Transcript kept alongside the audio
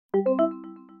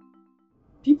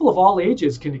People of all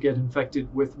ages can get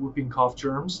infected with whooping cough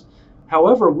germs.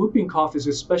 However, whooping cough is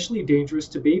especially dangerous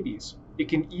to babies. It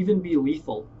can even be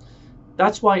lethal.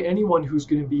 That's why anyone who's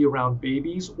going to be around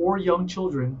babies or young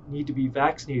children need to be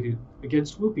vaccinated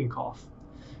against whooping cough.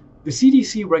 The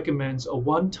CDC recommends a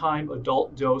one-time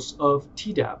adult dose of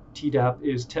Tdap. Tdap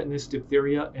is tetanus,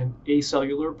 diphtheria, and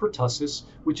acellular pertussis,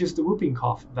 which is the whooping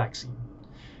cough vaccine.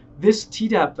 This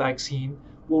Tdap vaccine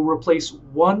will replace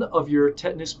one of your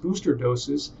tetanus booster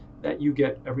doses that you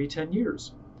get every 10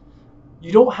 years.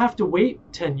 You don't have to wait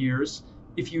 10 years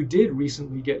if you did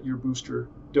recently get your booster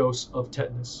dose of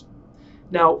tetanus.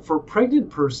 Now, for pregnant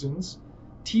persons,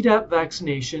 Tdap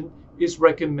vaccination is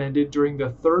recommended during the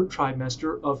third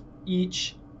trimester of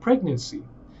each pregnancy.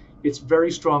 It's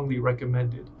very strongly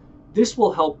recommended. This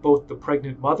will help both the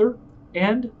pregnant mother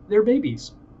and their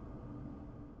babies.